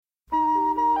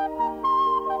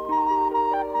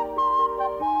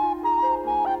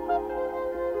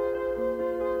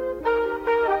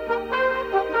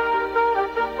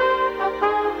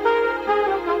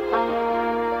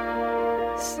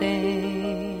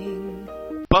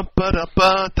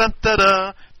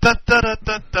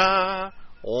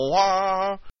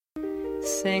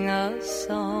Sing a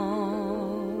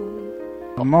song.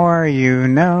 The more you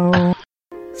know.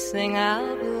 Sing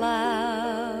out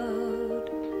loud.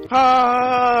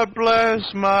 Ah,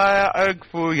 bless my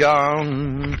eggful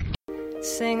young.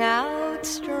 Sing out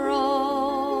strong.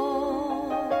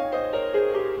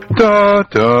 Da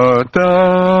da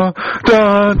da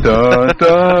da da da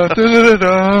da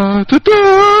da da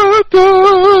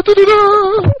da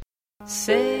da.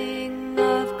 Sing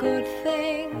of good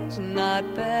things, not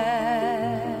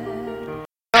bad.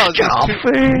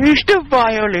 Starfish, the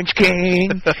violence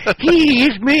king. He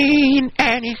is mean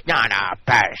and he's not a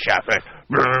pacifist.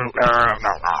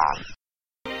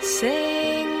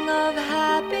 Sing of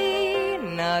happy,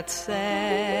 not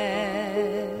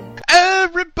sad.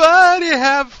 Everybody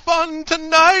have fun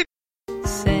tonight.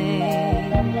 Sing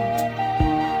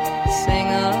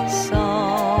a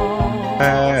song.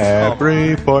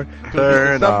 Every point.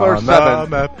 Turn December on 7th, the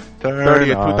map.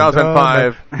 30th,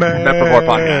 2005. Map4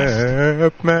 Podcast.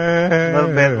 A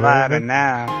little bit louder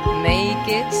now. Make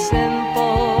it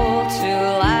simple to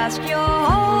last your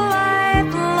whole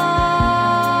life long.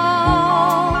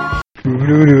 Don't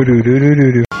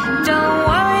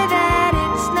worry that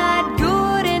it's not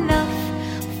good enough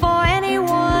for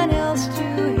anyone else to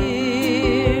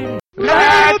hear.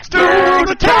 Let's do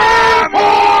the time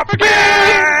warp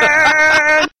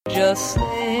again. Just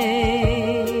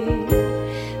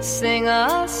sing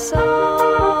a song.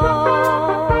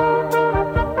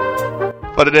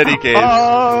 But in any case,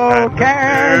 Oh,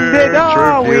 Candid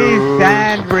always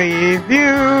and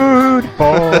reviewed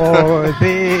for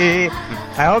thee.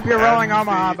 I hope you're rolling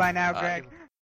Omaha by now, Greg.